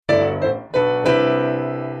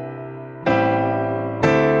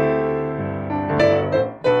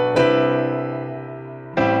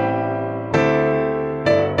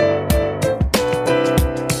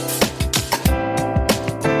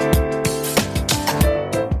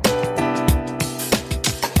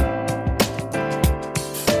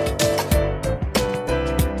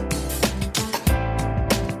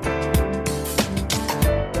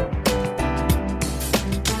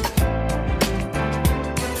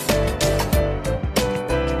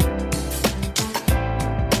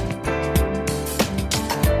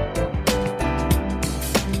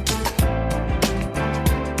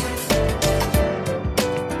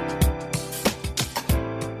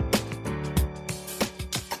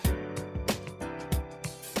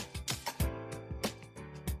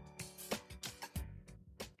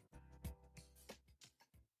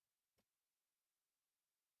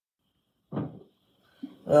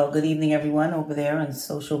Well, good evening, everyone over there in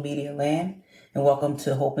social media land, and welcome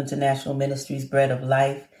to Hope International Ministries Bread of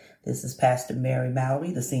Life. This is Pastor Mary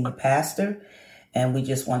Mallory, the senior pastor, and we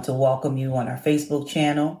just want to welcome you on our Facebook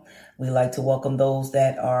channel. We like to welcome those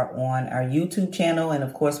that are on our YouTube channel, and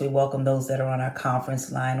of course, we welcome those that are on our conference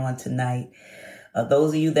line on tonight.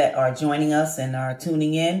 Those of you that are joining us and are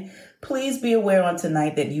tuning in, please be aware on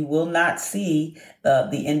tonight that you will not see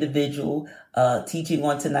the individual teaching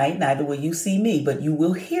on tonight. Neither will you see me, but you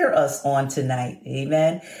will hear us on tonight.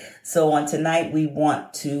 Amen. So on tonight, we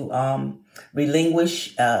want to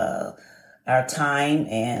relinquish our time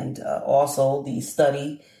and also the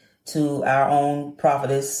study to our own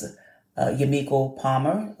prophetess, Yemiko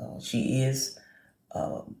Palmer. She is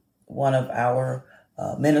one of our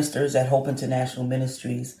ministers at Hope International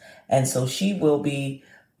Ministries. And so she will be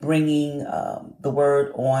bringing the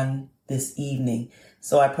word on this evening.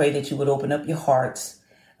 So I pray that you would open up your hearts,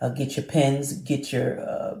 get your pens, get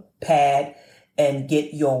your pad, and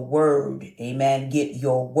get your word. Amen. Get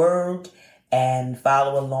your word and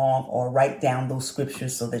follow along or write down those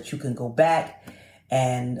scriptures so that you can go back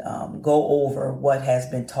and go over what has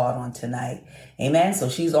been taught on tonight. Amen. So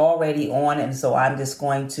she's already on. And so I'm just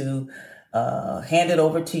going to hand it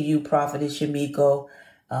over to you, Prophetess Yemiko,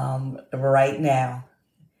 right now.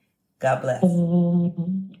 God bless.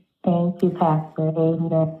 Thank you, Pastor.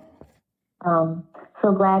 Amen.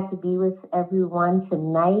 So glad to be with everyone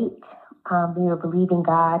tonight. We are believing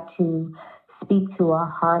God to speak to our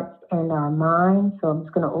hearts and our minds. So I'm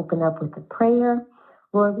just going to open up with a prayer.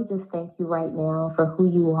 Lord, we just thank you right now for who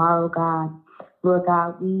you are, oh God. Lord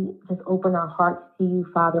God, we just open our hearts to you,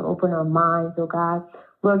 Father. Open our minds, oh God.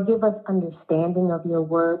 Lord, give us understanding of your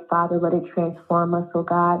word, Father. Let it transform us, oh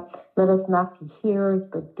God. Let us not be hearers,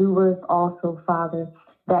 but doers also, Father,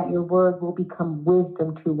 that your word will become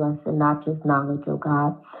wisdom to us and not just knowledge, oh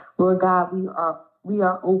God. Lord God, we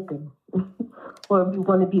are open. Lord, we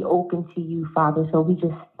want to be open to you, Father. So we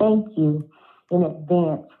just thank you in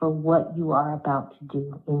advance for what you are about to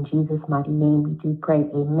do. In Jesus' mighty name, we do pray.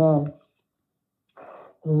 Amen.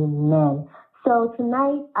 Amen. So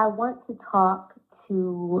tonight, I want to talk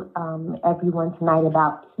to everyone tonight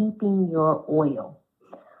about keeping your oil.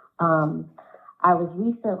 I was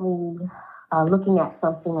recently looking at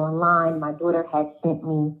something online my daughter had sent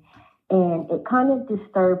me, and it kind of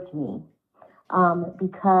disturbed me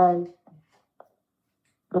because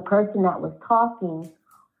the person that was talking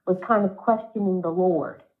was kind of questioning the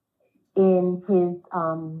Lord in his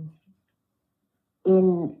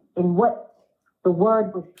in what the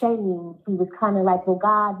word was saying. He was kind of like, well,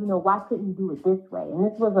 God, why couldn't you do it this way? And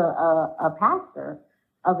this was a pastor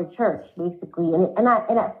of a church, basically. And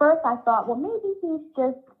at first I thought, well, maybe he's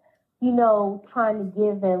just, trying to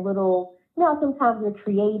give a little, sometimes we're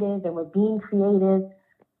creative and we're being creative.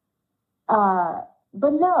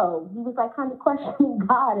 But no, he was like kind of questioning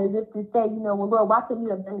God as if to say, well, Lord, why couldn't you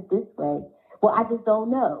have done it this way? Well, I just don't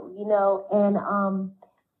know, and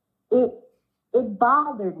it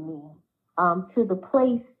bothered me to the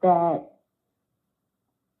place that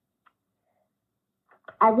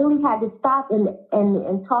I really had to stop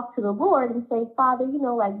and talk to the Lord and say, Father,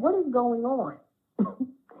 what is going on?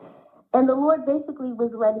 And the Lord basically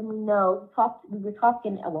was letting me know. We were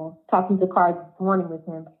talking to Carl this morning with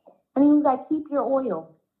him, and he was like, keep your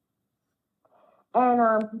oil.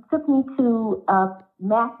 And he took me to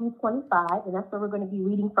Matthew 25, and that's where we're going to be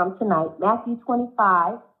reading from tonight. Matthew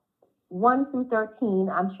 25, 1 through 13.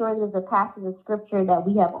 I'm sure there's a passage of scripture that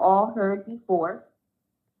we have all heard before,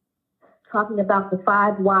 talking about the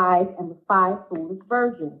 5 wise and the 5 foolish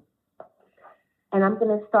virgins. And I'm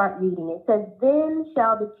going to start reading. It says, then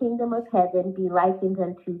shall the kingdom of heaven be likened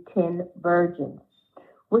unto 10 virgins,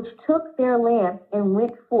 which took their lamps and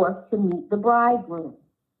went forth to meet the bridegroom.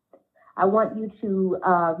 I want you to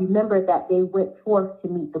remember that they went forth to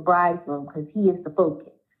meet the bridegroom because he is the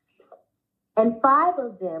focus. And 5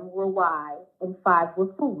 of them were wise and 5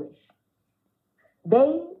 were foolish.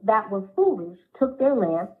 They that were foolish took their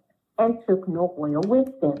lamps and took no oil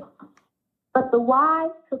with them. But the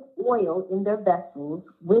wise took oil in their vessels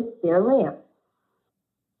with their lamps.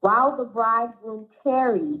 While the bridegroom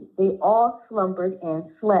tarried, they all slumbered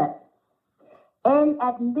and slept. And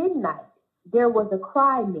at midnight there was a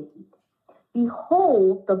cry made,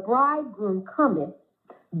 behold, the bridegroom cometh,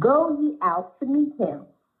 go ye out to meet him.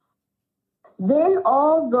 Then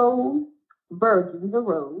all those virgins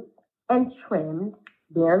arose and trimmed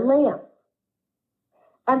their lamps.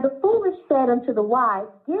 And the foolish said unto the wise,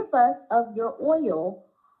 give us of your oil,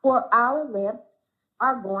 for our lamps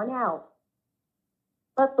are gone out.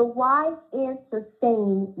 But the wise answered,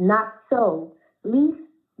 saying, not so, lest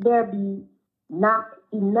there be not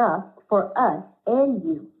enough for us and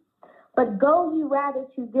you. But go ye rather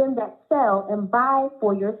to them that sell and buy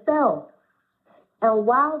for yourselves. And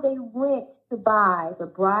while they went to buy, the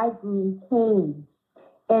bridegroom came,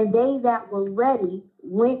 and they that were ready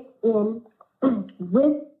went in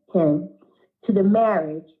with him to the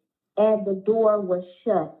marriage, and the door was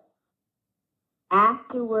shut.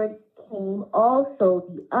 Afterward came also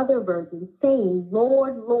the other virgins, saying,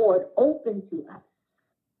 Lord, Lord, open to us.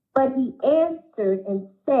 But he answered and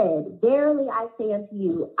said, Verily I say unto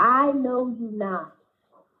you, I know you not.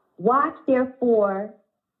 Watch therefore,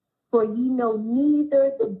 for ye know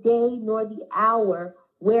neither the day nor the hour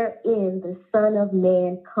wherein the Son of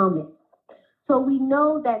Man cometh. So we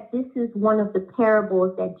know that this is one of the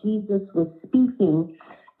parables that Jesus was speaking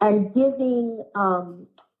and giving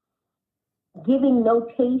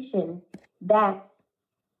notation that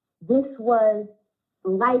this was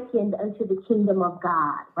likened unto the kingdom of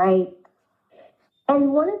God, right?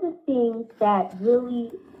 And one of the things that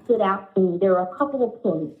really stood out to me, there are a couple of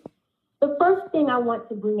points. The first thing I want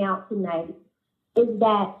to bring out tonight is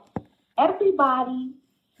that everybody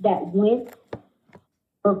that went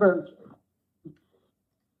were virgins.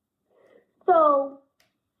 So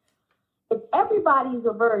if everybody's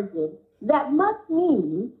a virgin, that must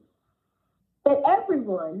mean that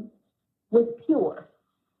everyone was pure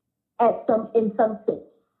in some sense,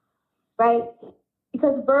 right?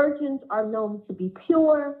 Because virgins are known to be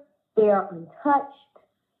pure, they are untouched.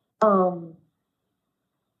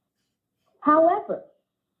 However,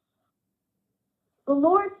 the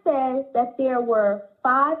Lord says that there were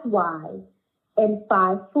 5 wise and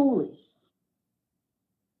 5 foolish.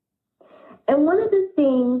 And one of the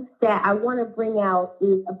things that I want to bring out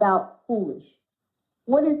is about foolish.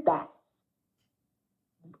 What is that?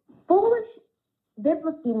 Foolish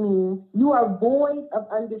biblically means you are void of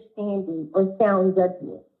understanding or sound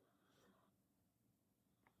judgment.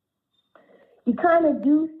 You kind of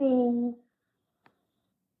do things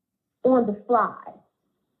on the fly.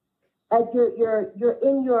 Like you're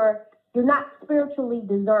not spiritually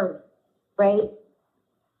discerning, right?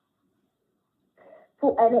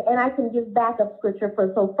 And I can give backup scripture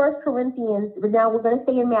for, so 1 Corinthians, now we're going to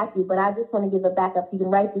stay in Matthew, but I just want to give a backup. You can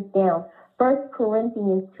write this down. 1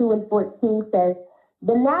 Corinthians 2:14 says,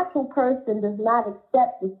 the natural person does not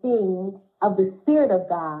accept the things of the Spirit of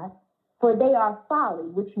God, for they are folly,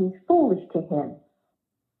 which means foolish to him.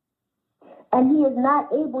 And he is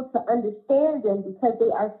not able to understand them because they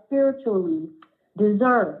are spiritually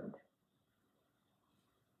discerned.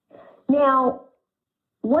 Now,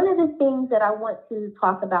 one of the things that I want to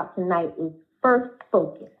talk about tonight is first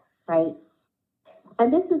focus, right?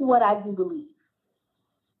 And this is what I do believe.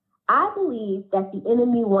 I believe that the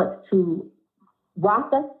enemy wants to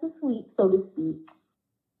rock us to sleep, so to speak,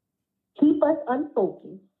 keep us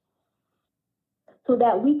unfocused, so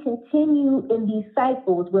that we continue in these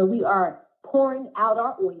cycles where we are pouring out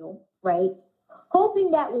our oil, right?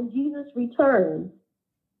 Hoping that when Jesus returns,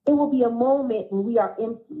 it will be a moment when we are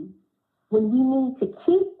empty, when we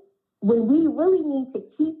really need to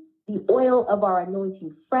keep the oil of our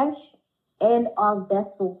anointing fresh and our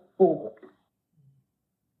vessels full.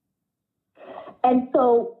 And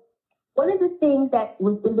so one of the things that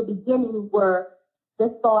was in the beginning were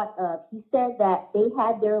the thought of, he said that they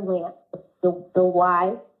had their lamps, the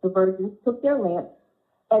wise, the virgins took their lamps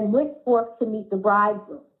and went forth to meet the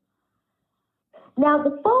bridegroom. Now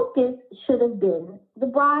the focus should have been the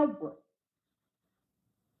bridegroom.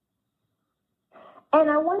 And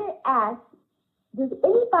I want to ask, does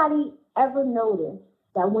anybody ever notice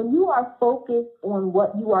that when you are focused on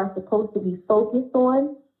what you are supposed to be focused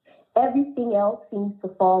on, everything else seems to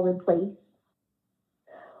fall in place?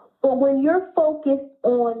 But when you're focused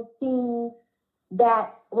on things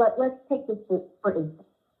that, let's take this for instance,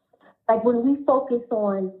 like when we focus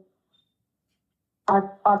on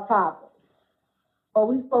our problems, or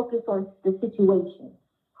we focus on the situation,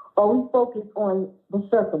 or we focus on the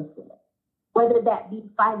circumstance, whether that be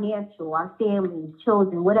financial, our families,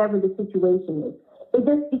 children, whatever the situation is,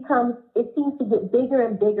 it seems to get bigger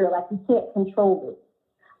and bigger, like we can't control it.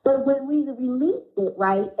 But when we release it,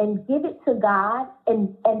 right, and give it to God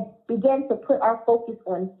and begin to put our focus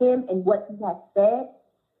on him and what he has said,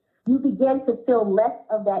 you begin to feel less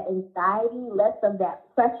of that anxiety, less of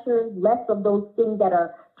that pressure, less of those things that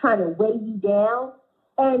are trying to weigh you down.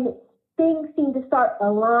 And things seem to start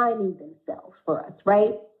aligning themselves for us,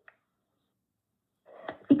 right?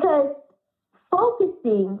 Because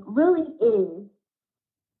focusing really is,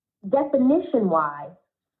 definition-wise,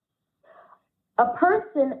 a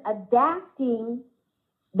person adapting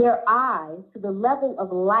their eyes to the level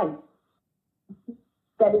of light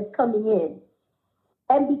that is coming in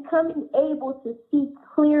and becoming able to see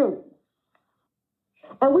clearly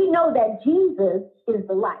And we know that Jesus is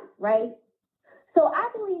the light, right? So I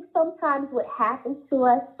believe sometimes what happens to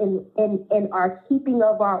us in our keeping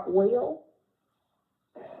of our oil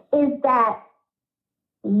is that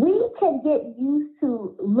we can get used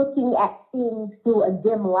to looking at things through a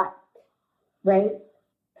dim light, right?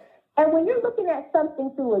 And when you're looking at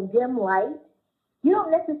something through a dim light, you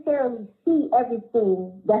don't necessarily see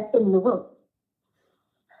everything that's in the room.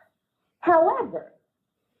 However,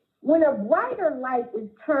 when a brighter light is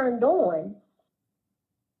turned on,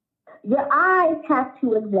 your eyes have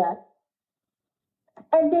to adjust,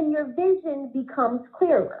 and then your vision becomes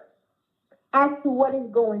clearer as to what is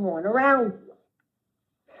going on around you.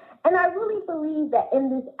 And I really believe that in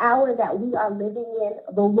this hour that we are living in,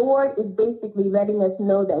 the Lord is basically letting us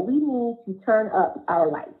know that we need to turn up our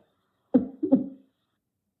lights.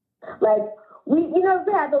 Like, we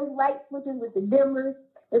have those light switches with the dimmers.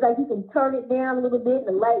 It's like you can turn it down a little bit, and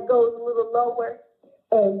the light goes a little lower,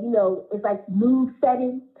 and, it's like smooth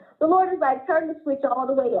settings. The Lord is like, turn the switch all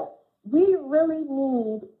the way up. We really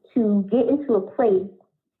need to get into a place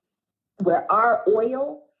where our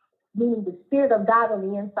oil, meaning the Spirit of God on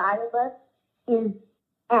the inside of us, is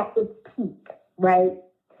at its peak, right?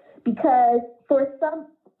 Because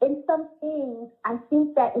in some things, I think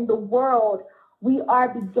that in the world, we are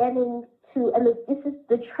beginning to, and this is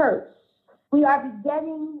the church, we are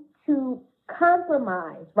beginning to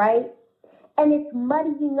compromise, right? And it's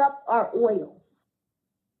muddying up our oil.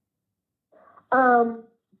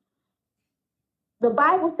 The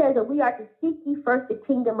Bible says that we are to seek ye first the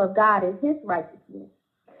kingdom of God and his righteousness,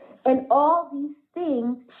 and all these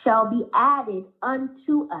things shall be added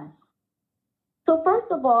unto us. So first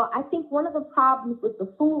of all, I think one of the problems with the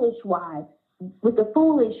foolish wives, with the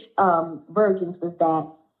foolish virgins, was that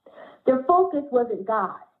their focus wasn't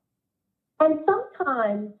God. And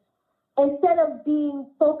sometimes, instead of being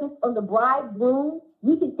focused on the bridegroom,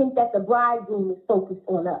 we can think that the bridegroom is focused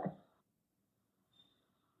on us.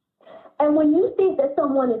 And when you think that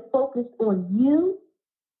someone is focused on you,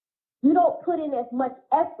 you don't put in as much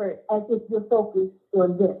effort as if you're focused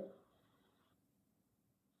on them.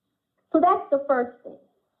 So that's the first thing.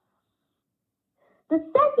 The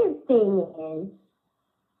second thing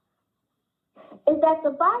is that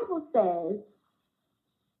the Bible says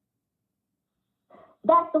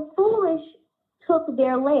that the foolish took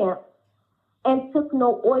their lamps and took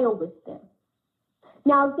no oil with them.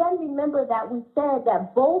 Now, again, remember that we said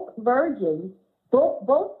that both virgins,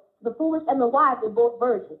 both the foolish and the wise were both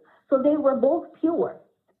virgins. So they were both pure.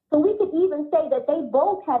 So we could even say that they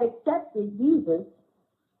both had accepted Jesus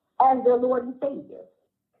as their Lord and Savior.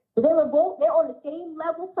 So they're on the same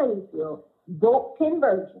level playing field, both 10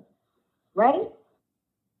 virgins, right?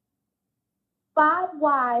 5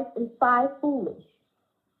 wise and 5 foolish.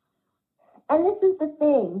 And this is the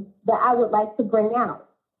thing that I would like to bring out.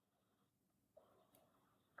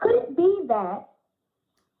 Could it be that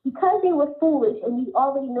because they were foolish, and we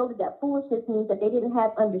already know that foolishness means that they didn't have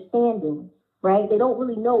understanding, right? They don't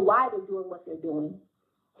really know why they're doing what they're doing.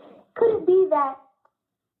 Could it be that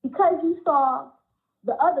because you saw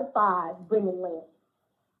the other 5 bringing lamps,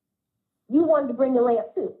 you wanted to bring a lamp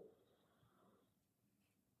too?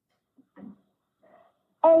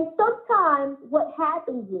 And sometimes what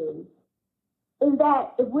happens is that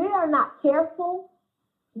if we are not careful,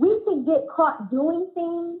 we can get caught doing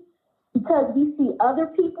things because we see other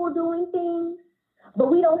people doing things, but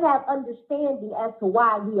we don't have understanding as to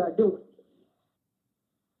why we are doing it.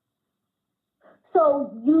 So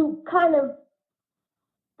you kind of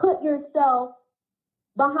put yourself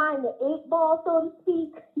behind the 8 ball, so to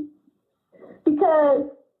speak, because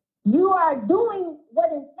you are doing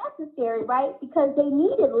what is necessary, right? Because they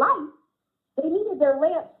needed light. They needed their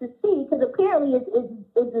lamps to see, because apparently it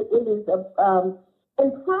is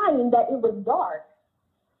implying that it was dark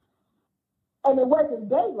and it wasn't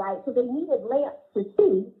daylight, so they needed lamps to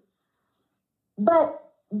see. But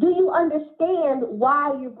do you understand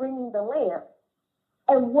why you're bringing the lamp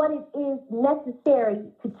and what it is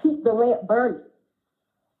necessary to keep the lamp burning?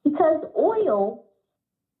 Because oil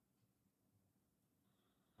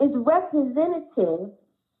is representative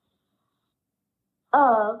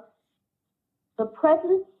of the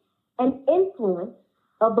presence and influence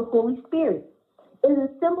of the Holy Spirit. It is a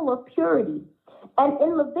symbol of purity. And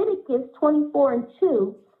in Leviticus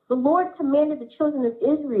 24:2, the Lord commanded the children of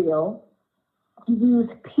Israel to use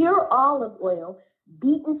pure olive oil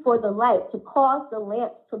beaten for the light to cause the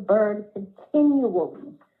lamps to burn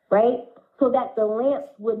continually, right? So that the lamps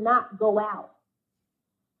would not go out.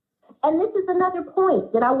 And this is another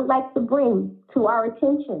point that I would like to bring to our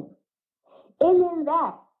attention. In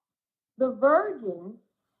that, the virgins,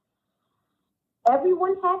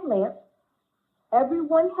 everyone had lamps,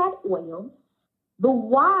 Everyone had oil. The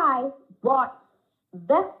wives brought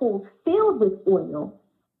vessels filled with oil,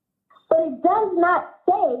 but it does not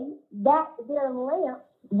say that their lamps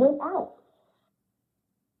went out.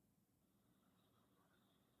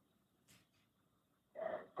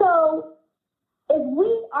 So if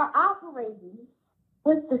we are operating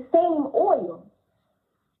with the same oil,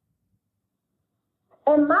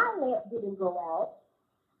 and my lamp didn't go out,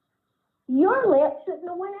 your lamp shouldn't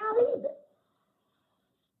have went out either.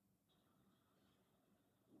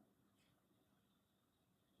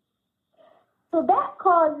 So that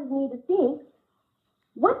causes me to think,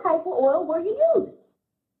 what type of oil were you using?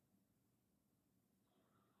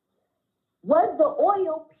 Was the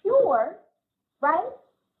oil pure, right?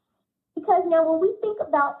 Because now when we think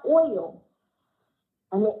about oil,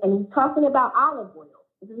 and he's talking about olive oil,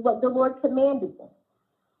 this is what the Lord commanded them.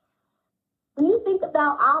 When you think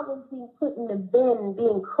about olives being put in the bin and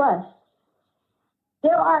being crushed,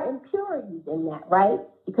 there are impurities in that, right?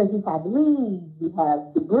 Because you have leaves, you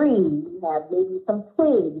have debris, you have maybe some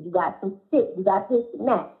twigs, you got some sticks, you got this and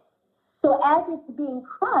that. So as it's being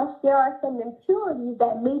crushed, there are some impurities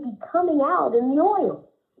that may be coming out in the oil.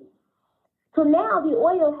 So now the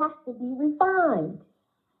oil has to be refined.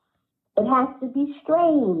 It has to be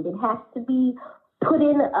strained. It has to be put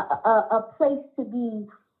in a place to be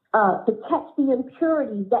to catch the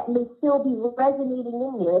impurities that may still be resonating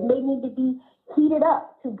in there. It may need to be heated up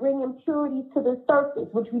to bring impurities to the surface,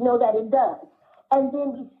 which we know that it does. And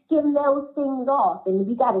then we skim those things off, and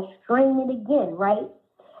we got to strain it again, right?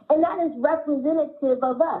 And that is representative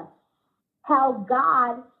of us, how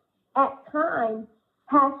God at times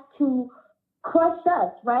has to crush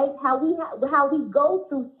us, right? How we go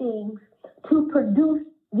through things to produce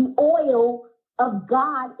the oil of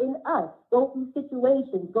God in us, go through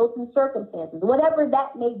situations, go through circumstances, whatever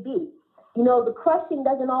that may be. You know, the crushing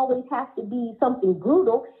doesn't always have to be something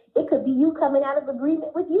brutal. It could be you coming out of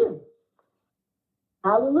agreement with you.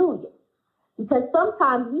 Hallelujah. Because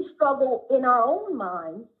sometimes we struggle in our own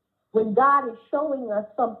minds when God is showing us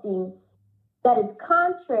something that is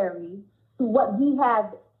contrary to what we have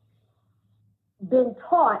been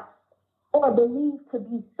taught or believed to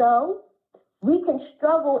be so. We can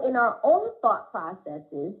struggle in our own thought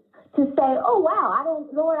processes to say, oh, wow, I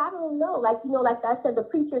don't know. Like I said, the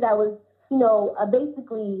preacher that was,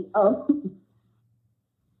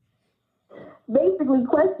 basically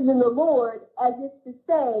questioning the Lord as if to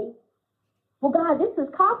say, well, God, this is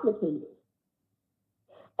complicated.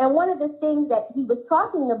 And one of the things that he was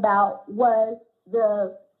talking about was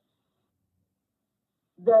the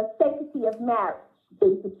sanctity of marriage,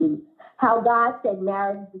 basically, how God said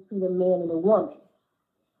marriage is between a man and a woman.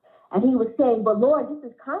 And he was saying, but Lord, this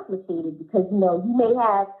is complicated because, you may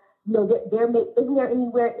have, isn't there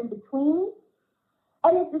anywhere in between?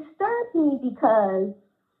 And it disturbs me because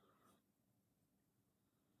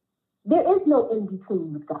there is no in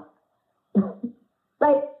between with God.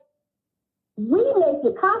 Like, we make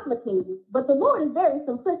it complicated, but the Lord is very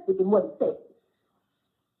simplistic in what he says.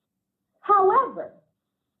 However,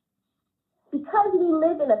 because we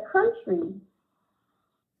live in a country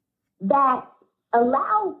that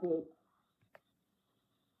allows it,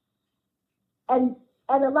 and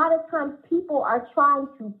a lot of times people are trying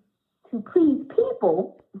to please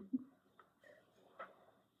people,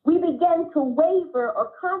 we begin to waver or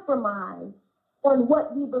compromise on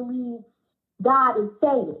what we believe God is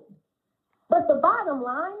saying. But the bottom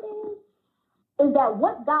line is that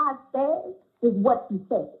what God says is what he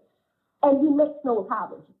says, and he makes no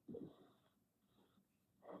apologies.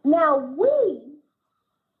 Now we,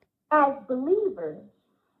 as believers,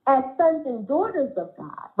 as sons and daughters of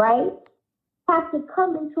God, right, have to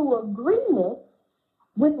come into agreement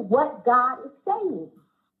with what God is saying.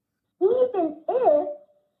 Even if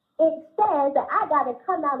it says that I got to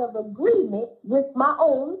come out of agreement with my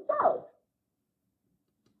own self.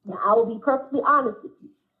 Now, I will be perfectly honest with you.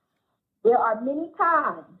 There are many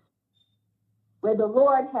times where the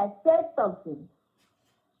Lord has said something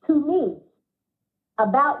to me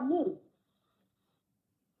about me,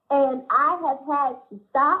 and I have had to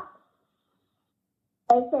stop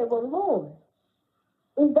and say, well, Lord,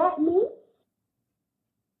 is that me?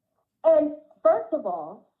 And first of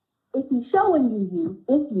all, if he's showing you,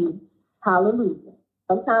 it's you. Hallelujah.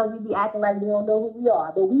 Sometimes we be acting like we don't know who we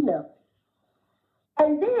are, but we know.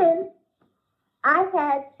 And then I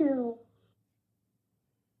had to,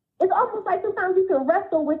 it's almost like sometimes you can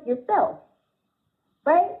wrestle with yourself,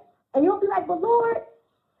 right? And you'll be like, well, Lord,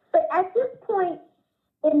 but at this point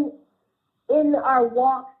in our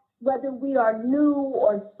walk, whether we are new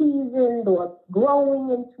or seasoned or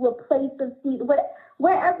growing into a place of season,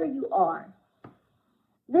 wherever you are,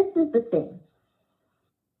 this is the thing.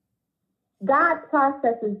 God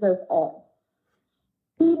processes us all.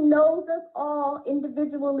 He knows us all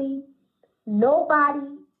individually.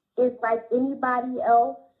 Nobody is like anybody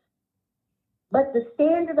else. But the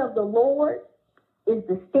standard of the Lord is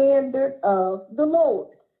the standard of the Lord.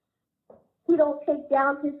 He don't take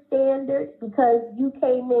down his standard because you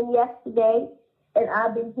came in yesterday and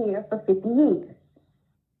I've been here for 50 years.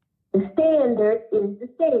 The standard is the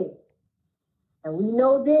standard. And we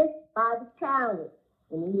know this by the challenge.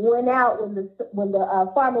 When he went out, when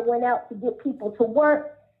the farmer went out to get people to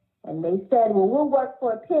work, and they said, well, we'll work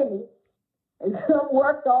for a penny. And some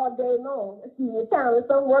worked all day long.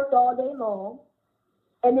 Some worked all day long.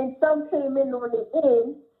 And then some came in on the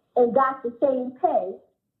end and got the same pay.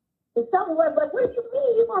 And some were like, what do you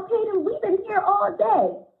mean you're going to pay them? We've been here all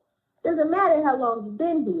day. Doesn't matter how long you've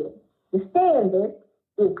been here. The standard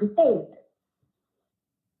is the standard.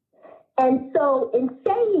 And so in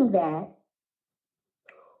saying that,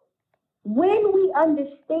 when we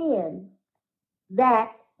understand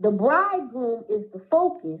that the bridegroom is the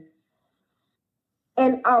focus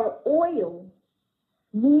and our oil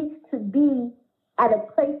needs to be at a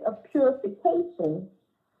place of purification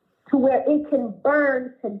to where it can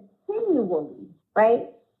burn continually, right?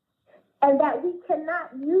 And that we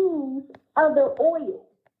cannot use other oils.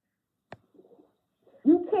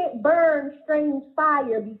 You can't burn strange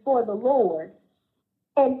fire before the Lord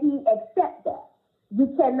and he accepts that.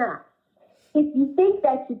 You cannot. If you think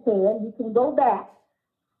that you can go back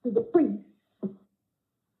to the priest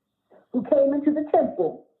who came into the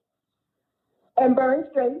temple and burned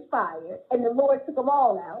strange fire, and the Lord took them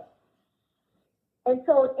all out and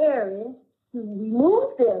told Aaron to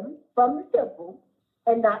remove them from the temple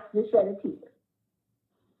and not to shed a tear.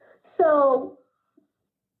 So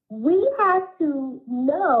we have to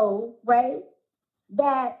know, right,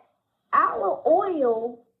 that our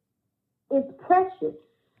oil is precious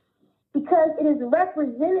because it is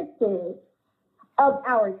representative of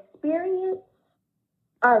our experience,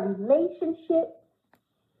 our relationship,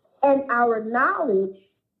 and our knowledge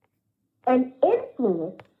and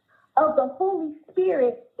influence of the Holy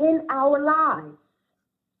Spirit in our lives.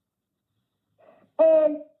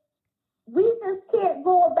 And we just can't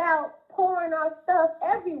go about pouring our stuff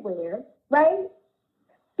everywhere, right?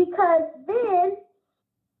 Because then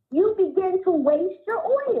you begin to waste your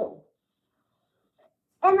oil.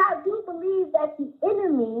 And I do believe that the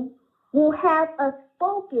enemy will have us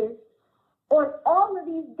focus on all of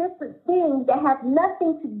these different things that have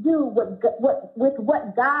nothing to do with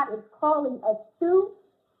what God is calling us to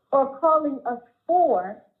or calling us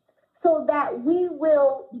for, so that we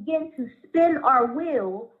will begin to spin our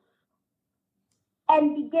wheels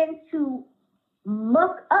and begin to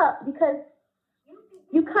muck up, because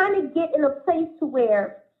you kind of get in a place to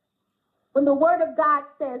where when the word of God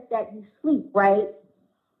says that you sleep, right,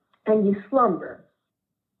 and you slumber.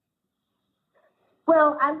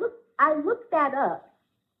 Well, I looked that up,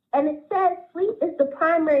 and it says sleep is the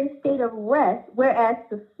primary state of rest, whereas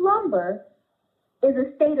the slumber is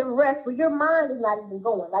a state of rest where your mind is not even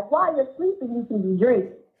going. Like while you're sleeping, you can be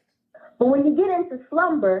dreaming. But when you get into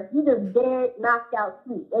slumber, you just dead, knocked out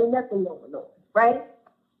sleep. Ain't nothing going on, right?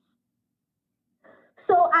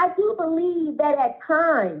 So I do believe that at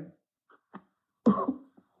times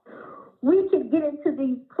we can get into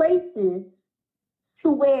these places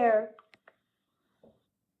to where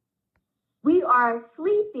we are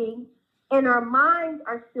sleeping and our minds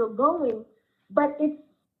are still going, but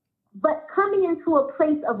coming into a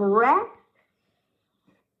place of rest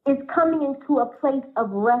is coming into a place of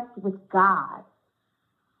rest with God,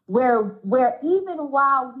 where even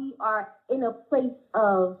while we are in a place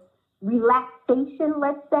of relaxation,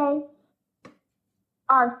 let's say,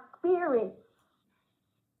 our spirit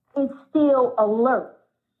is still alert.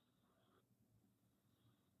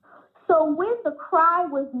 So when the cry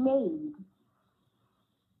was made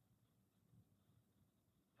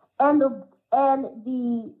and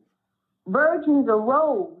the virgins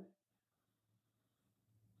arose,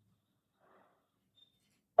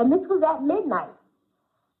 and this was at midnight,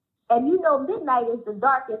 and you know midnight is the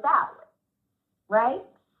darkest hour, right?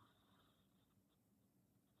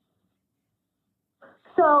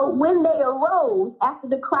 So when they arose, after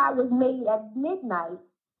the cry was made at midnight,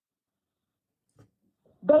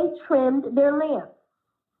 they trimmed their lamps.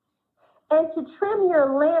 And to trim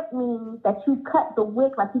your lamp means that you cut the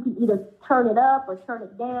wick, like you can either turn it up or turn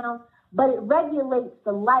it down, but it regulates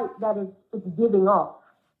the light that it's giving off.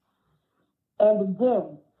 And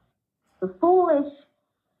again, the foolish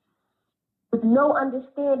with no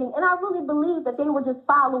understanding, and I really believe that they were just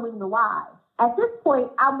following the wise. At this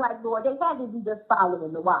point, I'm like, Lord, they had to be just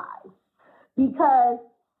following the wise. Because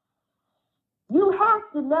you have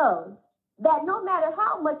to know that no matter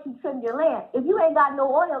how much you trim your lamp, if you ain't got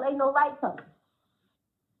no oil, ain't no light coming.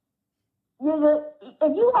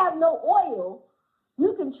 If you have no oil,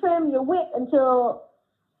 you can trim your wick until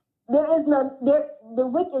the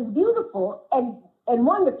wick is beautiful and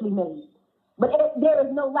wonderfully made, but there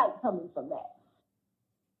is no light coming from that.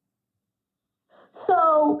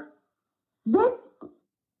 So this,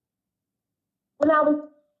 when I was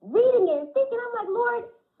reading it and thinking, I'm like, Lord,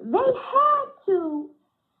 they had to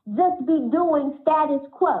just be doing status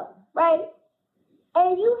quo, right?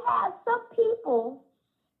 And you have some people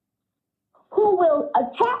who will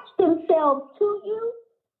attach themselves to you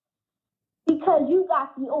because you got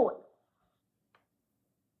the oil.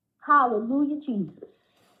 Hallelujah, Jesus.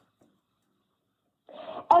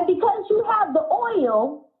 And because you have the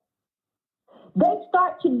oil, they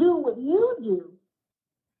start to do what you do.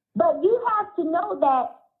 But you have to know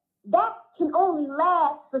that can only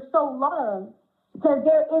last for so long because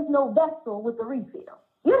there is no vessel with the refill.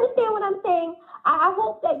 You understand what I'm saying? I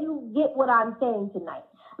hope that you get what I'm saying tonight.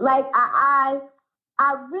 Like I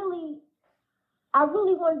really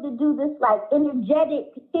wanted to do this like energetic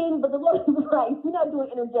thing, but the Lord was like, we're not doing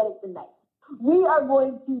energetic tonight. We are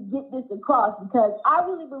going to get this across because I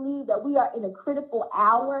really believe that we are in a critical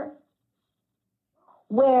hour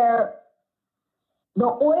where the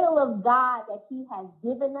oil of God that He has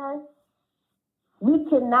given us, we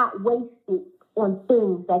cannot waste it on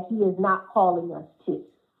things that He is not calling us to.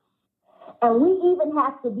 And we even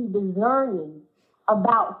have to be discerning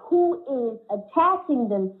about who is attaching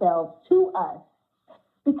themselves to us,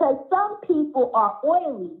 because some people are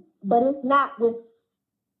oily, but it's not with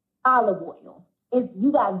olive oil.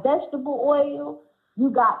 You got vegetable oil, you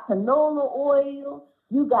got canola oil,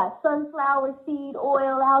 you got sunflower seed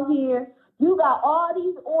oil out here. You got all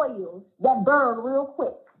these oils that burn real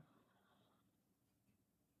quick.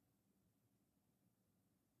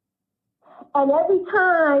 And every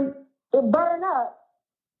time it burn up,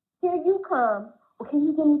 here you come. Well, can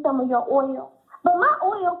you give me some of your oil? But my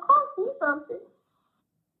oil costs me something.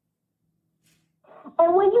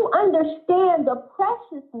 And when you understand the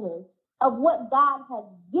preciousness of what God has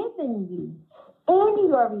given you in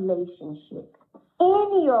your relationship,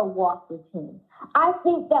 in your walk with Him, I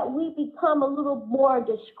think that we become a little more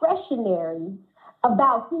discretionary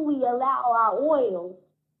about who we allow our oil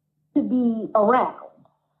to be around.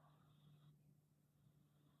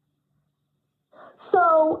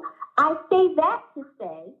 So I say that to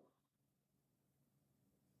say,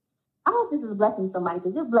 I hope this is blessing somebody,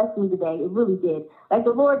 because it blessed me today. It really did. Like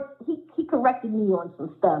the Lord, He corrected me on some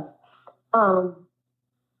stuff.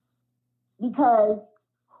 Because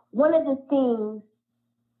one of the things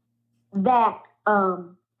that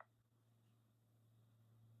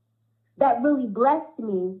that really blessed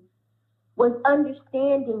me was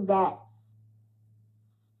understanding that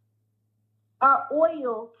our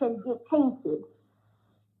oil can get tainted.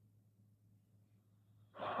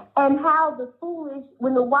 And how the foolish,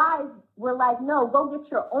 when the wise were like, no, go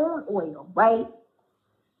get your own oil, right?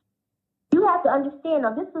 You have to understand,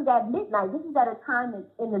 now this is at midnight. This is at a time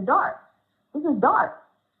in the dark. This is dark.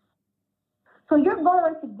 So you're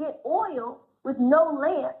going to get oil with no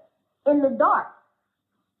lamp in the dark.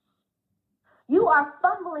 You are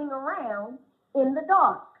fumbling around in the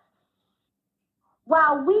dark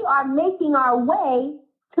while we are making our way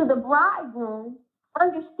to the bridegroom,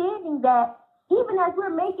 understanding that even as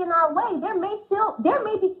we're making our way, there may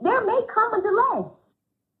come a delay.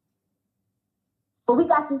 But we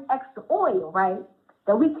got this extra oil, right,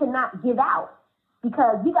 that we cannot give out,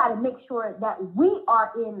 because we got to make sure that we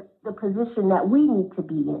are in the position that we need to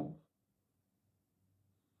be in.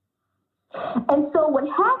 And so what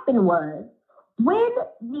happened was, when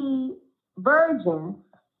the virgins,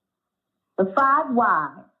 the 5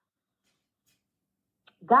 wives,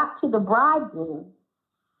 got to the bridegroom,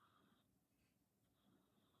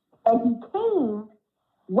 and he came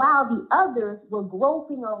while the others were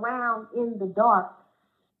groping around in the dark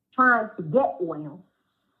trying to get oil.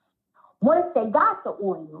 Once they got the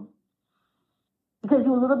oil, because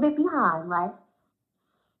you're a little bit behind, right?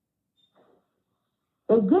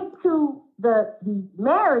 They get to the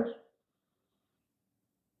marriage,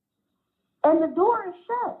 and the door is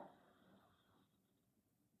shut.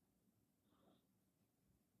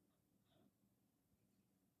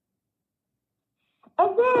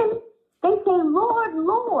 And then they say, Lord,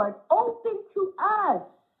 Lord, open to us.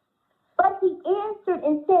 But he answered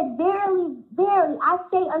and said, verily, verily, I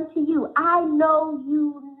say unto you, I know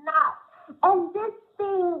you not. And this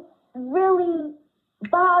thing really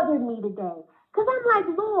bothered me today. Because I'm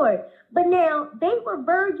like, Lord, but now they were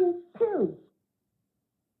virgins too.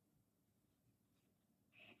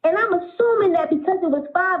 And I'm assuming that because it was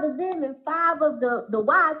 5 of them and 5 of the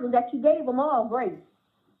wise ones, that you gave them all grace.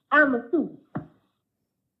 I'm assuming.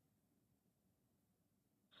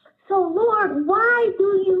 So, Lord, why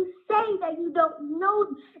do you say that you don't know?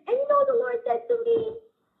 And you know what the Lord said to me?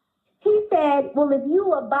 He said, well, if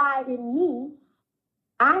you abide in me,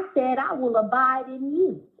 I said I will abide in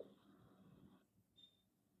you.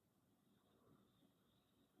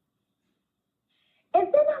 And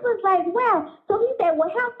then I was like, well, so he said, well,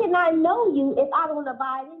 how can I know you if I don't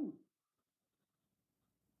abide in you?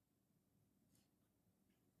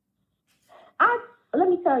 Let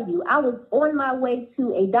me tell you, I was on my way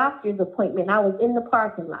to a doctor's appointment. I was in the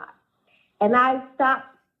parking lot. And I stopped.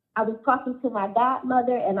 I was talking to my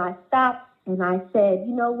godmother, and I stopped, and I said,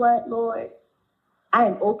 you know what, Lord? I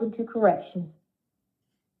am open to correction.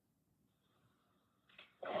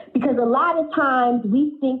 Because a lot of times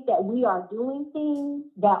we think that we are doing things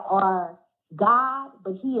that are God,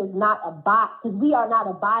 but he is not because we are not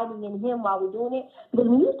abiding in him while we're doing it. Because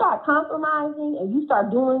when you start compromising and you start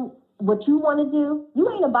doing what you want to do, you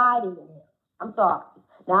ain't abiding in him. I'm sorry.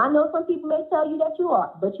 Now, I know some people may tell you that you are,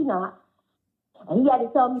 but you're not. And he had to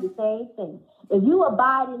tell me the same thing. If you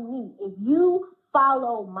abide in me, if you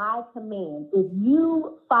follow my commands, if you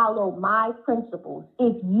follow my principles,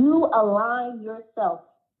 if you align yourself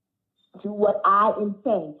to what I am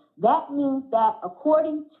saying, that means that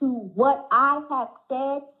according to what I have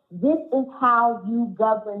said, this is how you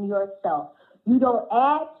govern yourself. You don't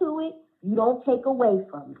add to it. You don't take away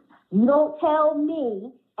from it. You don't tell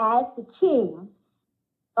me as the king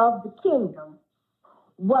of the kingdom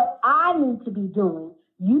what I need to be doing.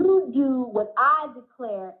 You do what I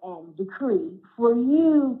declare and decree for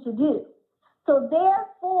you to do. So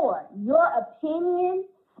therefore, your opinion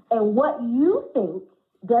and what you think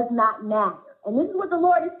does not matter. And this is what the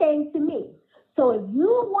Lord is saying to me. So if you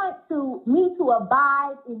want me to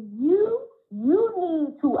abide in you, you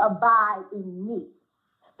need to abide in me.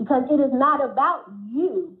 Because it is not about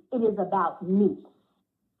you, it is about me.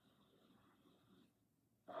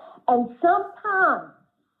 And sometimes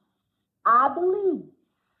I believe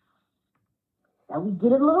that we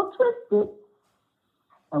get a little twisted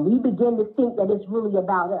and we begin to think that it's really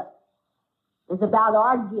about us. It's about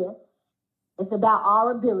our gifts. It's about our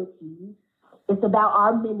abilities. It's about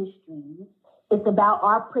our ministries. It's about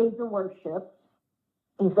our praise and worship.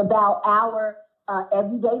 It's about our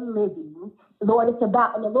everyday living. Lord, and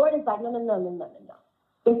the Lord is like, no.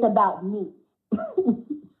 It's about me.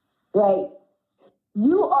 Right?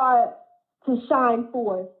 You are to shine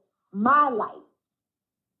forth my light.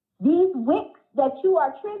 These wicks that you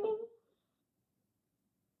are trimming,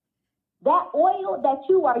 that oil that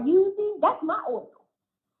you are using, that's my oil.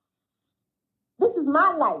 This is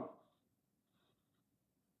my light.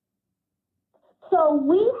 So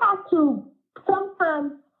we have to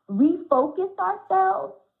sometimes refocus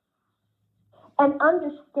ourselves and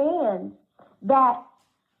understand that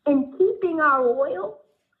in keeping our oil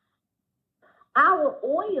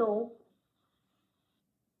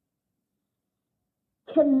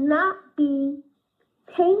cannot be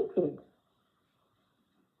tainted.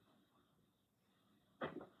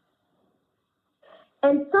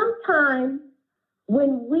 And sometimes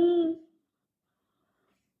when we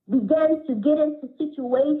begin to get into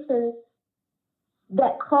situations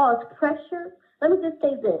that cause pressure, let me just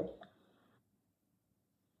say this.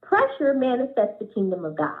 Pressure manifests the kingdom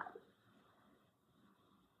of God.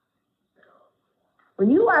 When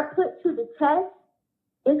you are put to the test,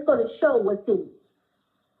 it's going to show what's in you.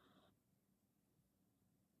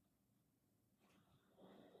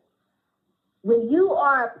 When you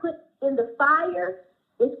are put in the fire,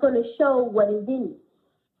 it's going to show what is in you.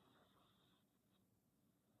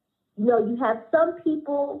 You know, you have some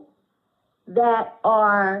people that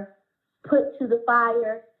are put to the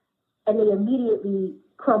fire and they immediately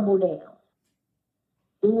crumble down.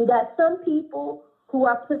 Then you got some people who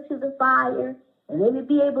are put to the fire and they may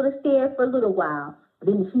be able to stand for a little while, but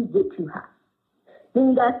then the heat get too hot. Then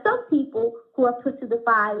you got some people who are put to the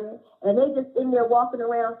fire and they just in there walking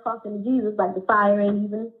around talking to Jesus like the fire ain't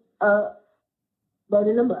even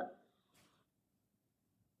burning them up.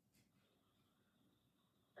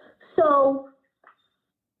 So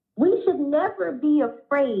we should never be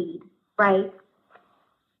afraid, right,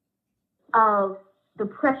 of the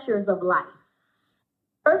pressures of life.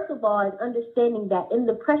 First of all, in understanding that in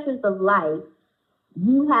the pressures of life,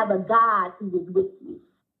 you have a God who is with you,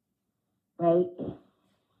 right?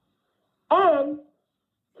 And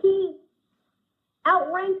he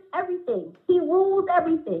outranks everything. He rules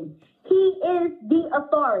everything. He is the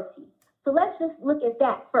authority. So let's just look at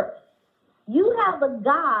that first. You have a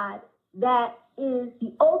God that is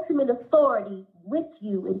the ultimate authority with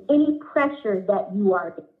you in any pressure that you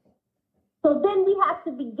are in. So then we have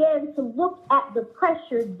to begin to look at the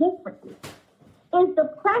pressure differently. Is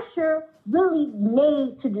the pressure really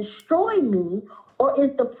made to destroy me, or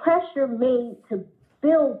is the pressure made to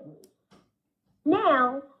build me?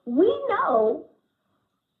 Now, we know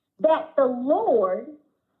that the Lord,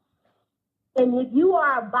 and if you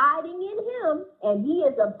are abiding in him and he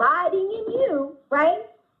is abiding in you, right?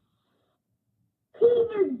 He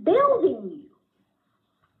is building you.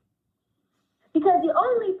 Because the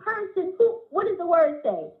only person who, what does the word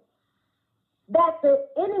say? That the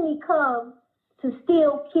enemy comes to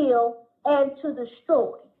steal, kill, and to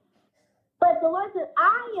destroy. But the Lord says,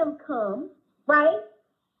 I am come, right?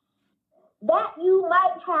 That you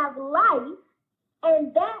might have life,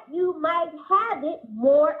 and that you might have it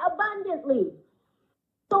more abundantly.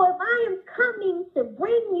 So if I am coming to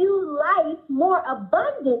bring you life more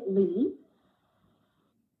abundantly,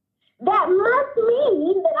 that must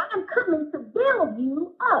mean that I'm coming to build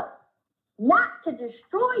you up, not to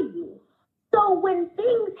destroy you. So when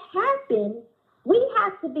things happen, we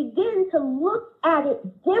have to begin to look at it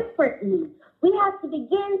differently. We have to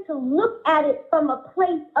begin to look at it from a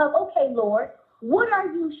place of, okay, Lord, what are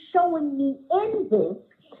you showing me in this?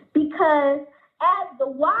 Because as the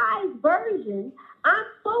wise version, I'm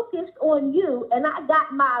focused on you and I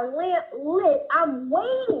got my lamp lit. I'm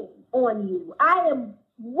waiting on you. I am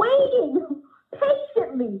waiting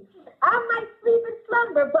patiently. I might sleep in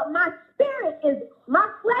slumber, but my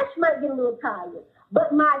flesh might get a little tired,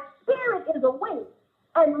 but my spirit is awake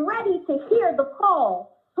and ready to hear the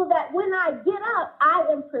call so that when I get up, I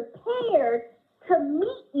am prepared to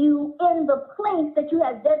meet you in the place that you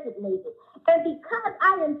have designated. And because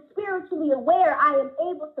I am spiritually aware, I am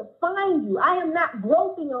able to find you. I am not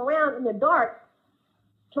groping around in the dark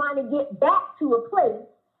trying to get back to a place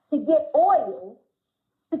to get oil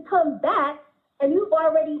to come back, and you've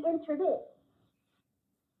already entered it.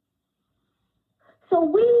 So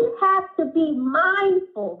we have to be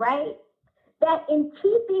mindful, right, that in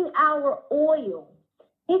keeping our oil,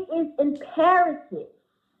 it is imperative.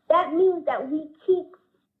 That means that we keep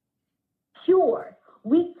pure,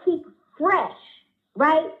 we keep fresh,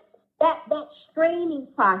 right? That straining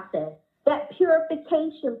process, that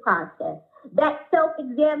purification process, that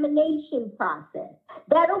self-examination process.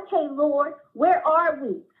 That, okay, Lord, where are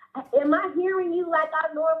we? Am I hearing you like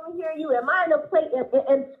I normally hear you? Am I in a place,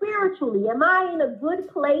 and spiritually, am I in a good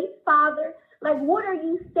place, Father? Like, what are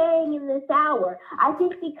you saying in this hour? I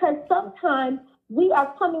think because sometimes we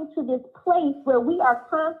are coming to this place where we are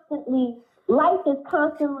constantly, life is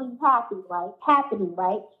constantly happening,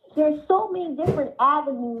 right? There's so many different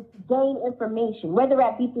avenues to gain information, whether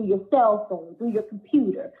that be through your cell phone, through your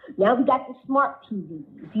computer. Now we got the smart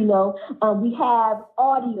TVs, we have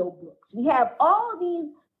audio books. We have all these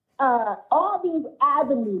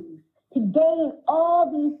avenues to gain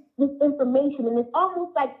all this information. And it's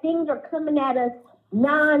almost like things are coming at us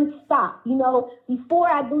nonstop. Before,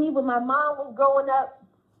 I believe when my mom was growing up,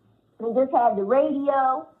 we just had the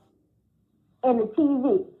radio and the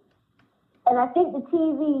TV. And I think the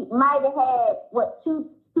TV might have had, two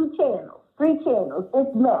channels, 3 channels.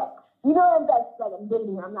 It's max. That's like I'm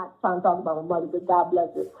dating her. I'm not trying to talk about my mother, but God bless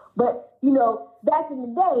her. But, back in the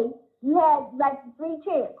day, you had like 3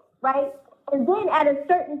 channels, right? And then at a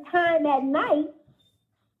certain time at night,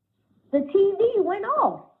 the TV went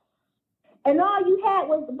off. And all you had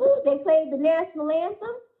was the boo. They played the national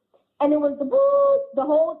anthem, and it was the boo,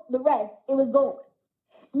 the rest. It was going.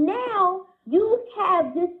 Now, you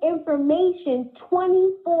have this information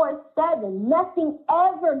 24/7. Nothing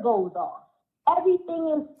ever goes off. Everything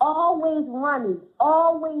is always running,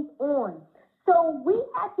 always on. So we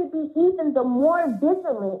have to be even the more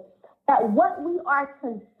vigilant at what we are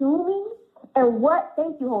consuming and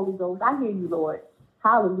thank you, Holy Ghost. I hear you, Lord.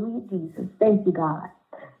 Hallelujah, Jesus. Thank you, God.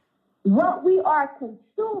 What we are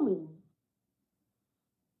consuming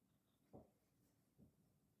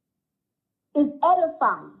is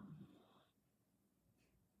edifying.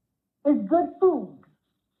 It's good food.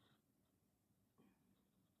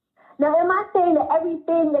 Now, am I saying that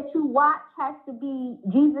everything that you watch has to be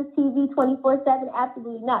Jesus TV 24/7?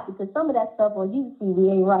 Absolutely not, because some of that stuff on Jesus TV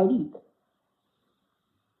ain't right either.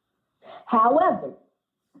 However,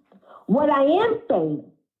 what I am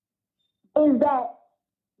saying is that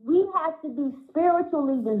we have to be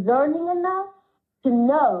spiritually discerning enough to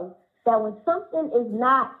know that when something is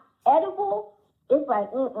not edible, it's like,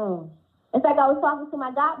 It's like I was talking to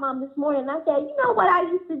my godmom this morning, and I said, you know what I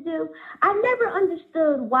used to do? I never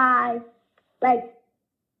understood why,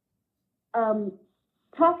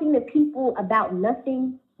 talking to people about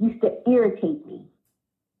nothing used to irritate me.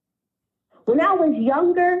 When I was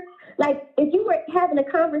younger, Like, if you were having a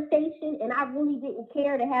conversation and I really didn't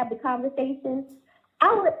care to have the conversation,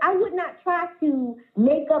 I would not try to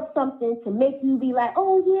make up something to make you be like,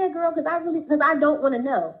 oh yeah, girl, because I don't want to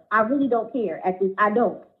know. I really don't care at this. I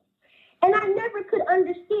don't. And I never could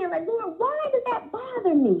understand, like, Lord, why does that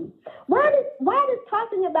bother me? Why does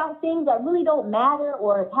talking about things that really don't matter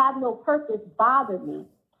or have no purpose bother me?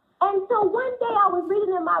 And so one day I was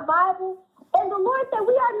reading in my Bible, and the Lord said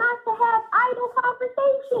we are not to have idle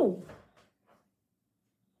conversations.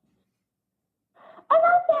 And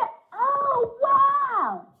I said, oh,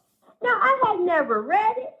 wow. Now, I had never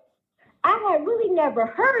read it. I had really never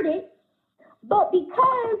heard it. But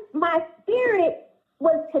because my spirit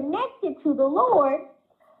was connected to the Lord,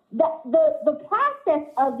 the process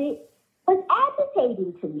of it was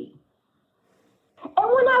agitating to me. And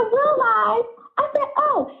when I realized, I said,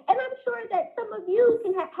 oh, and I'm sure that some of you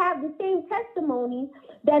can have the same testimony,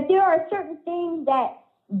 that there are certain things that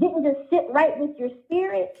didn't just sit right with your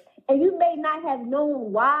spirit, and you may not have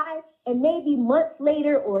known why, and maybe months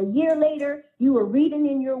later or a year later, you were reading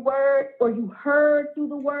in your word, or you heard through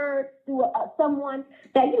the word, through someone,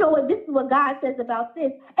 that, you know what, this is what God says about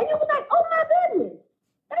this, and you were like, oh my goodness,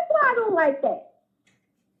 that's why I don't like that.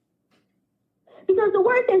 Because the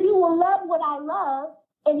word says you will love what I love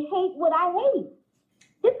and hate what I hate.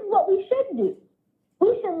 This is what we should do.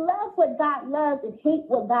 We should love what God loves and hate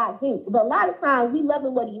what God hates. But a lot of times we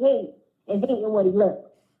loving what he hates and hating what he loves.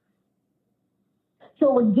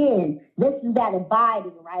 So again, this is that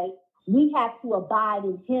abiding, right? We have to abide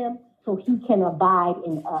in him so he can abide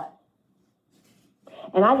in us.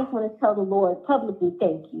 And I just want to tell the Lord publicly,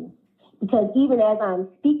 thank you. Because even as I'm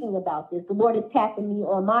speaking about this, the Lord is tapping me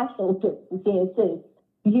on my shoulder and saying, sis,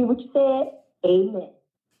 you hear what you said? Amen.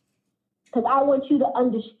 Because I want you to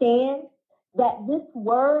understand that this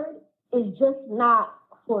word is just not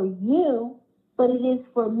for you, but it is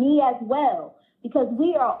for me as well. Because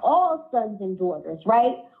we are all sons and daughters,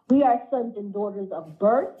 right? We are sons and daughters of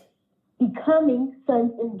birth, becoming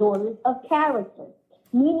sons and daughters of character.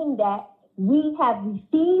 Meaning that we have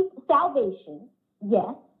received salvation,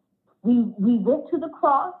 yes. We went to the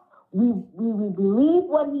cross. We believe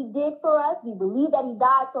what he did for us. We believe that he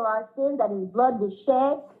died for our sins, that his blood was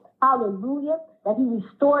shed. Hallelujah. That he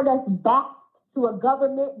restored us back to a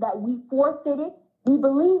government that we forfeited. We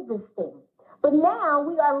believe this thing. But now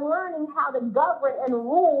we are learning how to govern and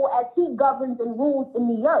rule as he governs and rules in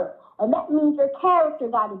the earth. And that means your character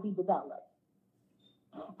got to be developed.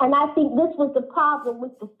 And I think this was the problem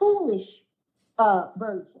with the foolish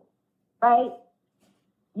version, right?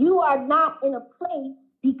 You are not in a place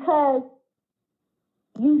because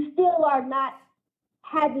you still are not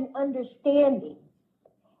having understanding.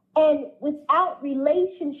 And without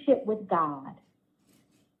relationship with God,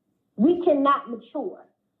 we cannot mature.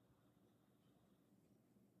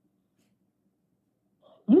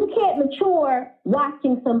 You can't mature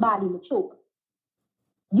watching somebody mature.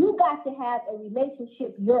 You got to have a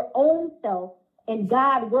relationship, your own self, and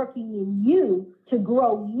God working in you to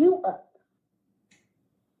grow you up.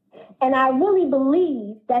 And I really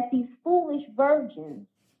believe that these foolish virgins,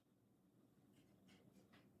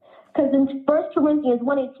 because in 1 Corinthians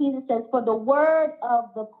 1:18 it says, for the word of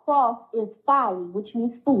the cross is folly, which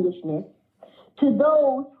means foolishness, to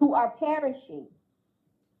those who are perishing.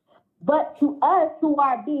 But to us who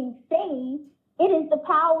are being saved, it is the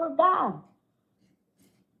power of God.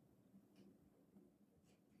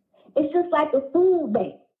 It's just like a food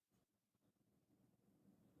bank.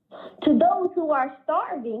 To those who are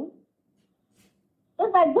starving,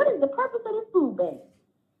 it's like, what is the purpose of this food bank?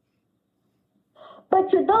 But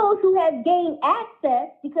to those who have gained access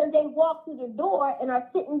because they walk through the door and are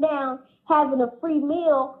sitting down having a free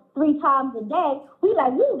meal 3 times a day, we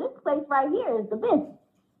like, this place right here is the business.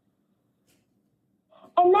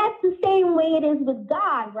 And that's the same way it is with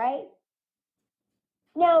God, right?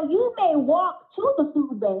 Now, you may walk to the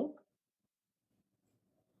food bank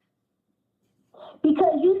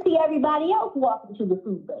because you see everybody else walking to the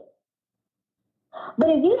food bank. But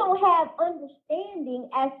if you don't have understanding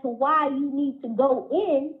as to why you need to go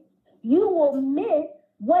in, you will miss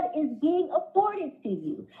what is being afforded to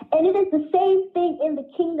you. And it is the same thing in the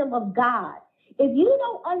kingdom of God. If you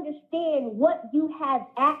don't understand what you have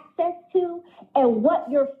access to and what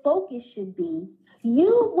your focus should be,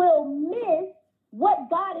 you will miss what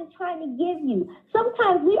God is trying to give you.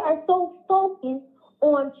 Sometimes we are so focused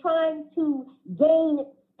on trying to gain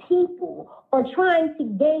people or trying to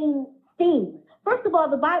gain things. First of all,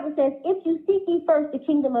 the Bible says, if you seek ye first the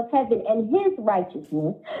kingdom of heaven and his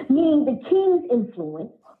righteousness, meaning the king's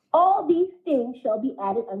influence, all these things shall be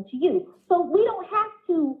added unto you. So we don't have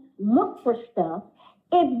to look for stuff.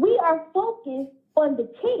 If we are focused on the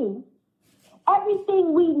King,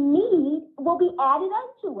 everything we need will be added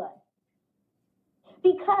unto us.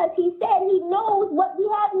 Because he said he knows what we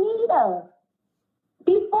have need of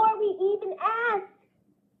before we even ask.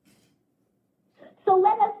 So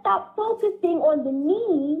let us stop focusing on the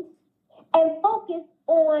need and focus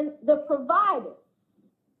on the provider.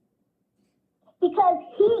 Because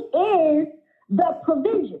he is the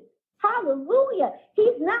provision. Hallelujah.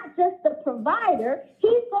 He's not just the provider,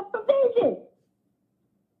 he's the provision.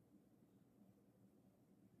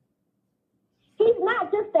 He's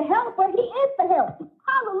not just the helper, he is the helper.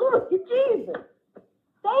 Hallelujah, Jesus.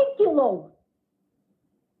 Thank you, Lord.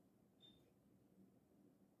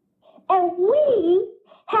 And we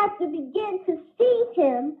have to begin to see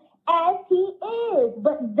him as he is.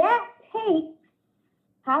 But that takes,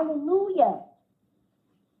 hallelujah,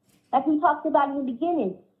 like we talked about in the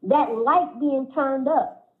beginning, that light being turned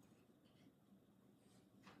up.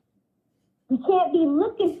 We can't be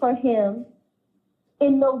looking for him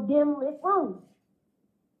in no dim lit room.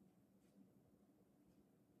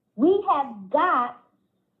 We have got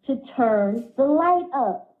to turn the light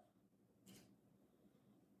up.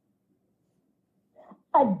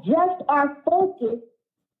 Adjust our focus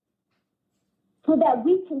so that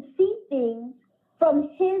we can see things from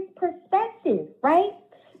his perspective, right?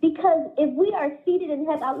 Because if we are seated in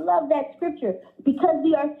heaven, I love that scripture, because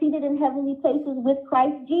we are seated in heavenly places with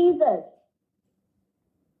Christ Jesus.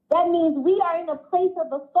 That means we are in a place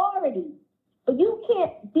of authority. But you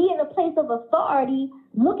can't be in a place of authority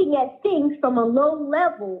looking at things from a low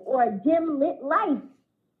level or a dim lit light.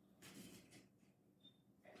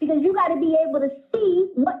 Because you got to be able to see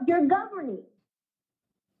what you're governing.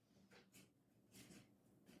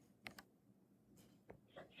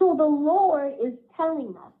 So the Lord is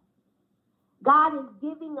telling us, God is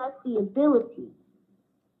giving us the ability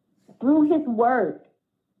through his word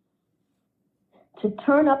to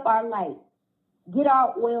turn up our light, get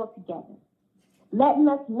our oil together, letting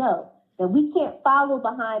us know that we can't follow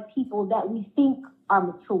behind people that we think are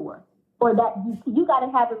mature, or that you got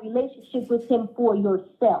to have a relationship with him for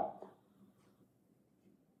yourself.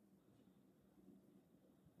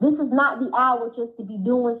 This is not the hour just to be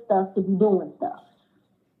doing stuff to be doing stuff.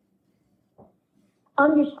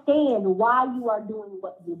 Understand why you are doing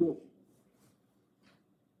what you do.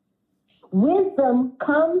 Wisdom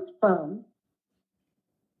comes from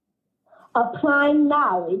applying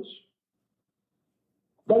knowledge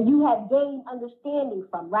that you have gained understanding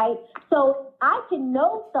from, right? So I can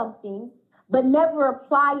know something but never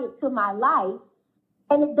apply it to my life,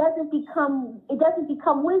 and it doesn't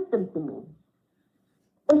become wisdom to me.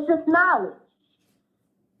 It's just knowledge.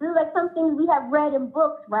 This is like something we have read in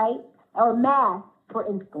books, right? Or math, for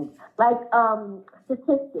instance, like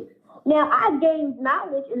statistics. Now, I gained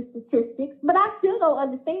knowledge in statistics, but I still don't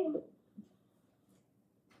understand it.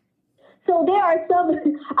 So there are some,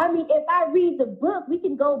 if I read the book, we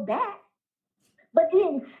can go back, but it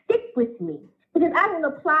didn't stick with me because I don't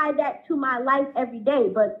apply that to my life every day.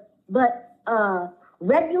 But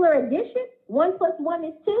regular addition, 1 + 1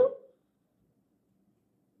 is 2.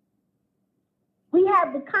 We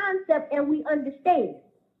have the concept and we understand,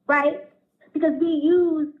 right? Because we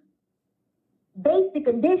use basic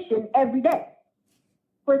addition every day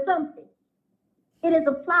for something. It is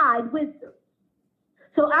applied wisdom.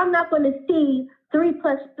 So I'm not going to see 3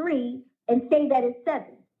 + 3 and say that it's 7.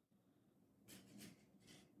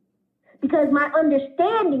 Because my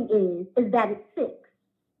understanding is that it's 6.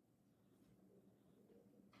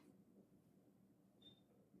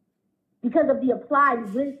 Because of the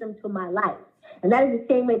applied wisdom to my life. And that is the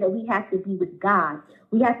same way that we have to be with God.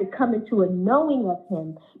 We have to come into a knowing of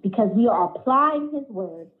him because we are applying his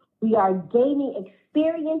word. We are gaining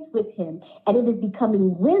experience with him, and it is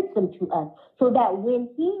becoming wisdom to us so that when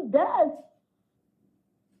he does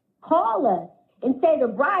call us and say the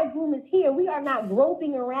bridegroom is here, we are not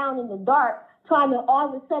groping around in the dark trying to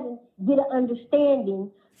all of a sudden get an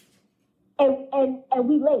understanding and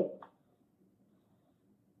we late.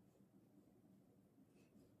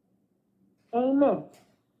 Amen.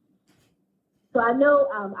 So I know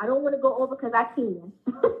I don't want to go over because I can.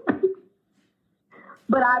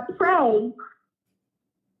 But I pray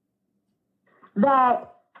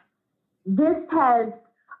that this has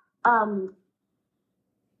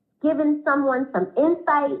given someone some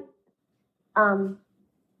insight,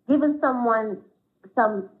 given someone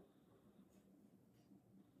some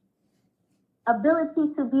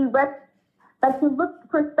ability to be to look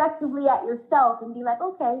prospectively at yourself and be like,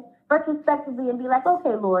 okay, retrospectively and be like,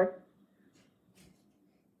 okay, Lord,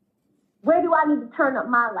 where do I need to turn up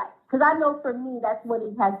my life? Because I know for me, that's what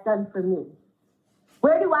it has done for me.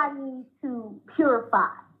 Where do I need to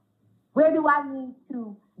purify? Where do I need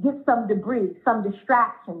to get some debris, some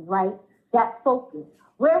distractions, right? That focus.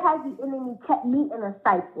 Where has the enemy kept me in a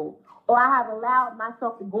cycle? Or I have allowed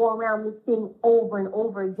myself to go around this thing over and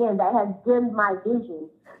over again that has dimmed my vision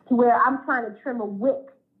to where I'm trying to trim a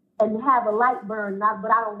wick and have a light burn,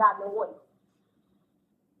 but I don't got no oil.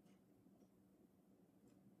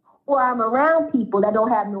 Or I'm around people that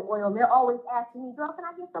don't have no oil, and they're always asking me, girl, can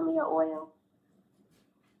I get some of your oil?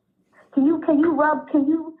 Can you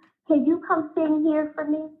come sing here for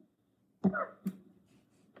me?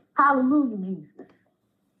 Hallelujah, Jesus.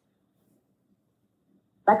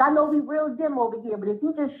 Like, I know we real dim over here, but if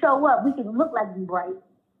you just show up, we can look like we bright.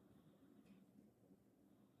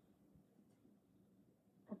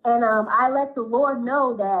 And I let the Lord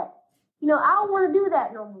know that, I don't want to do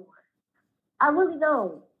that no more. I really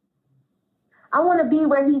don't. I want to be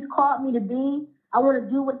where he's called me to be. I want to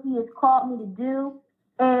do what he has called me to do.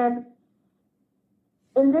 And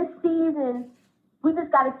in this season, we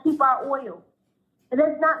just got to keep our oil. It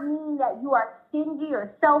does not mean that you are stingy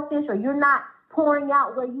or selfish or you're not pouring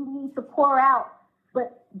out where you need to pour out.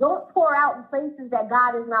 But don't pour out in places that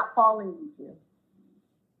God is not calling you to.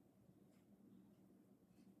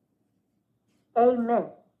 Amen.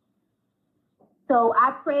 So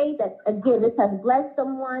I pray that, again, this has blessed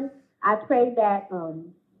someone. I pray that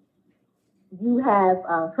you have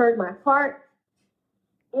heard my heart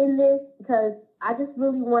in this, because I just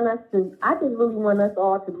really want us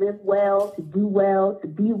all to live well, to do well, to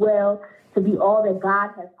be all that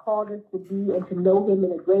God has called us to be, and to know him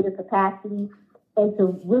in a greater capacity, and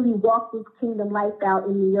to really walk this kingdom life out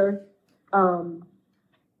in the earth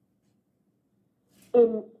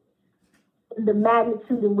in the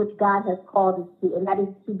magnitude in which God has called us to, and that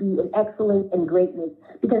is to be an excellence and greatness,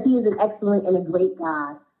 because he is an excellent and a great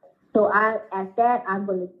God. So at that, I'm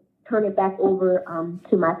going to turn it back over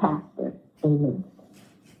to my pastor. Amen.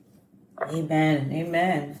 Amen.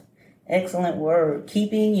 Amen. Excellent word.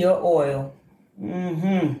 Keeping your oil.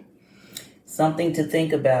 Something to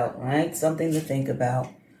think about, right? Something to think about.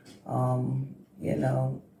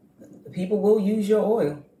 People will use your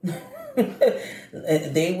oil.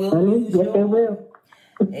 They will use your oil. They will.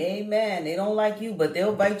 Amen. They don't like you, but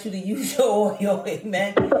they'll invite you to use your oil.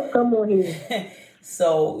 Amen. Come on here.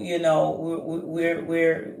 So, we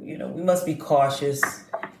must be cautious.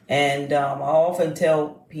 And I often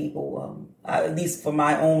tell people, at least for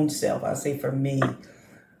my own self, I say for me,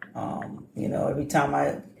 every time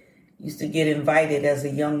I used to get invited as a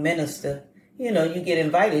young minister, you get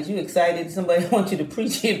invited, you excited, somebody wants you to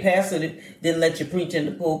preach, your pastor didn't let you preach in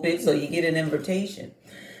the pulpit, so you get an invitation.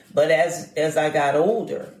 But as I got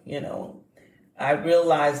older, I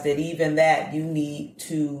realized that even that you need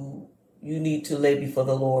to lay before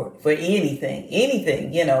the Lord for anything,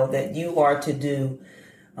 that you are to do,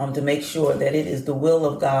 to make sure that it is the will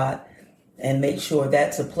of God, and make sure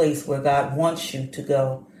that's a place where God wants you to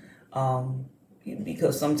go.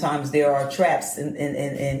 Because sometimes there are traps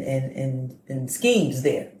and schemes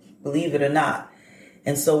there, believe it or not.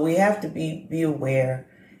 And so we have to be aware.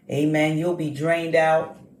 Amen. You'll be drained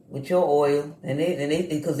out with your oil, and they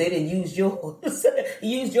because they didn't use your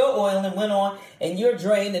used your oil and went on, and you're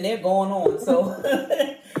drained and they're going on. So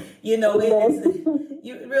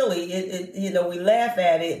we laugh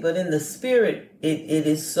at it, but in the spirit, it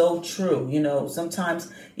is so true.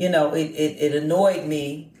 Sometimes it annoyed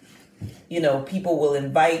me. People will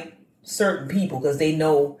invite certain people because they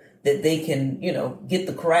know that they can, get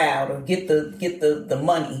the crowd or get the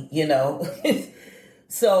money,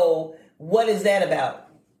 So what is that about?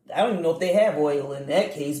 I don't even know if they have oil in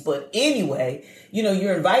that case, but anyway,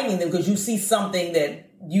 you're inviting them because you see something that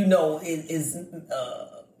is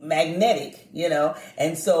magnetic,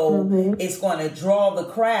 and so it's going to draw the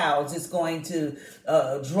crowds. It's going to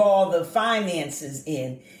draw the finances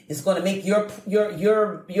in. It's going to make your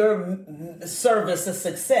service a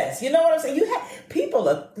success. You know what I'm saying? People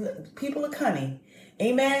are cunning,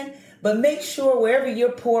 amen. But make sure wherever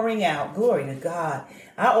you're pouring out, glory to God.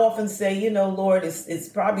 I often say, Lord, it's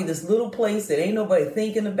probably this little place that ain't nobody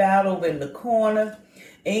thinking about over in the corner.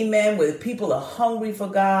 Amen. Where people are hungry for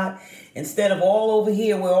God. Instead of all over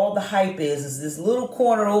here where all the hype is this little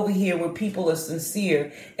corner over here where people are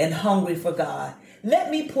sincere and hungry for God. Let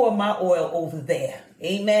me pour my oil over there.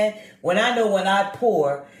 Amen. When I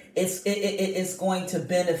pour, it's going to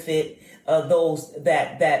benefit those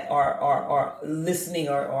that are listening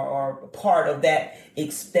or are part of that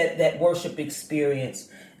worship experience.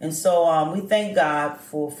 And so we thank God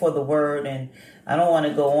for the word, and I don't want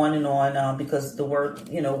to go on and on because the word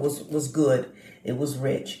was good. It was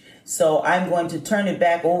rich. So I'm going to turn it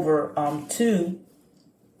back over to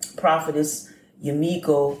Prophetess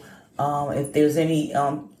Yemiko. If there's any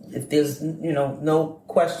if there's, no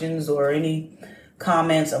questions or any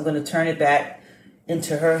comments, I'm going to turn it back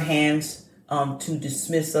into her hands to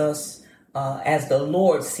dismiss us as the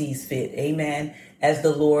Lord sees fit. Amen. As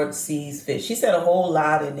the Lord sees fit. She said a whole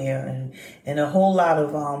lot in there, and a whole lot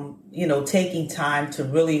of, taking time to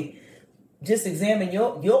really just examine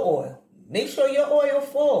your oil. Make sure your oil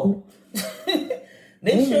full.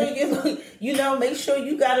 Make sure make sure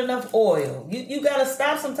you got enough oil. You got to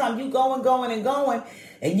stop sometimes. You going,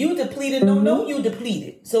 and you depleted. No, you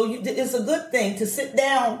depleted. So it's a good thing to sit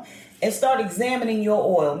down and start examining your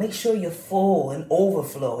oil. Make sure you're full and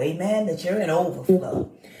overflow. Amen. That you're in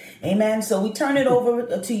overflow. Amen. So we turn it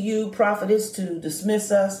over to you, Prophetess, to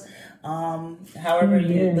dismiss us. However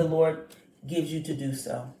the Lord gives you to do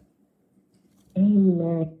so.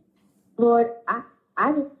 Amen. Lord,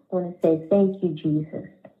 I just want to say thank you, Jesus.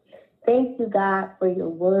 Thank you, God, for your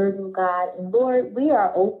word, oh God. And Lord, we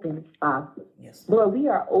are open, Father. Yes. Lord, we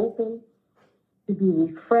are open to be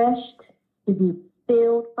refreshed, to be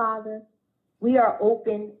filled, Father. We are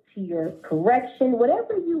open to your correction,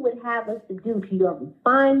 whatever you would have us to do, to your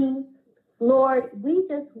refining. Lord, we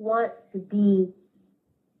just want to be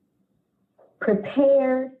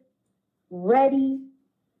prepared, ready,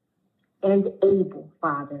 and able,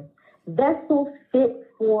 Father. Vessels fit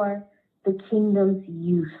for the kingdom's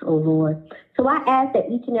use, oh Lord. So I ask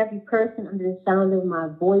that each and every person under the sound of my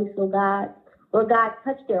voice, oh God, Lord God,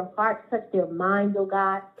 touch their hearts, touch their minds, oh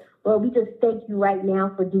God. Lord, we just thank you right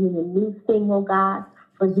now for doing a new thing, oh God,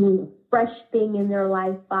 for doing a fresh thing in their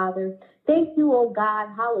life, Father. Thank you, oh God,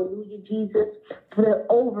 hallelujah, Jesus, for the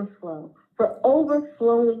overflow, for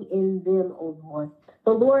overflowing in them, oh Lord.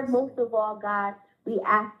 But Lord, most of all, God, we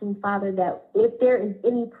asking, Father, that if there is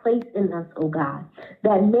any place in us, oh God,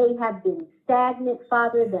 that may have been stagnant,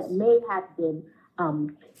 Father, that may have been,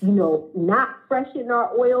 not fresh in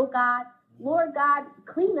our oil, God, Lord God,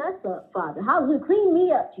 clean us up, Father. Hallelujah. Clean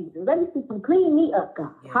me up, Jesus. Let me see some clean me up,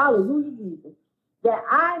 God. Yes. Hallelujah, Jesus. That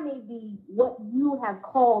I may be what you have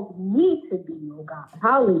called me to be, oh God.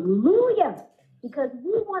 Hallelujah. Because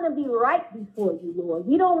we want to be right before you, Lord.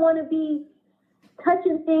 We don't want to be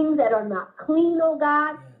touching things that are not clean, oh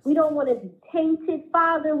God. We don't want to be tainted,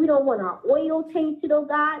 Father. We don't want our oil tainted, oh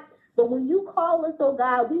God. But when you call us, oh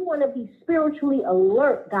God, we want to be spiritually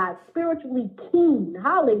alert, God, spiritually keen.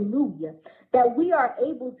 Hallelujah. That we are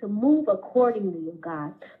able to move accordingly, oh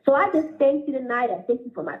God. So I just thank you tonight. I thank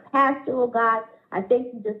you for my pastor, oh God. I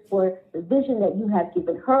thank you just for the vision that you have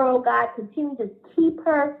given her, oh God. Continue to keep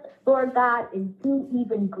her, Lord God, and do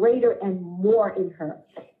even greater and more in her.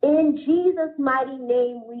 In Jesus' mighty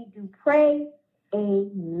name we do pray.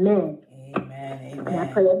 Amen. Amen. Amen. And I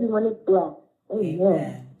pray everyone is blessed. Amen.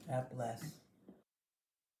 Amen. God bless.